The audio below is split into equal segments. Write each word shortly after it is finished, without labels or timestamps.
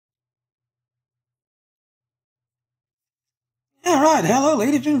Alright, hello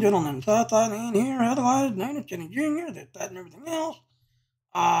ladies and gentlemen, SWTOR here, otherwise known as Jenny Jr., that and everything else.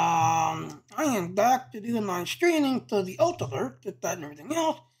 I am back to doing my streaming to the Utherverse, that and everything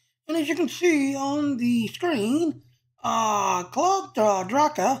else. And as you can see on the screen, Claude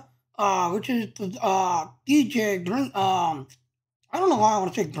Draka, which is the DJ Green, I don't know why I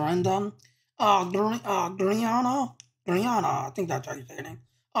want to say Brendan, Griana, I think that's how you say her name.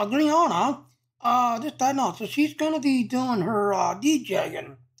 Griana, this, that, and all. So she's going to be doing her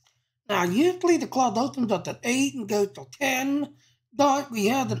DJing. Now, usually the club opens up at 8 and goes till 10, but we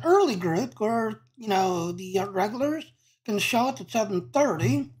have an early group where, the regulars can show up at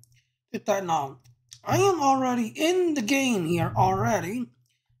 7:30. This, that, and all. I am already in the game here already.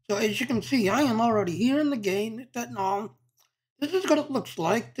 So as you can see, I am already here in the game, this, that, and all. This is what it looks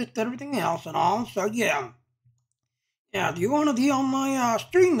like, just everything else and all. So yeah. Yeah, do you want to be on my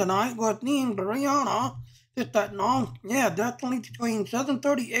stream tonight with me and Brianna? Just that and all. Yeah, definitely between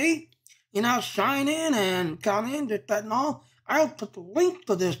 7:38. Sign in and come in, just that and all. I'll put the link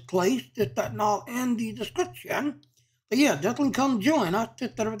to this place, just that and all, in the description. But yeah, definitely come join us,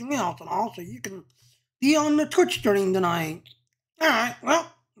 just everything else and all, so you can be on the Twitch stream tonight. Alright,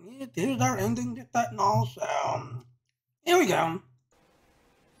 well, here's our ending, just that and all, so here we go.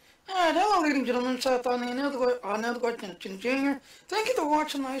 Alright, hello ladies and gentlemen, another question, Junior. Thank you for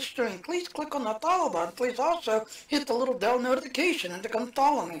watching my stream. Please click on the follow button. Please also hit the little bell notification and to come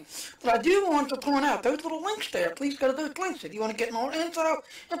follow me. But I do want to point out those little links there. Please go to those links if you want to get more info.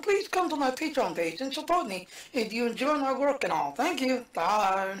 And please come to my Patreon page and support me if you enjoy my work and all. Thank you.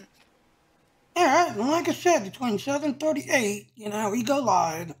 Bye. Alright, and like I said, between 7:38, we go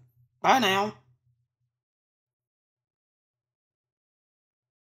live. Bye now.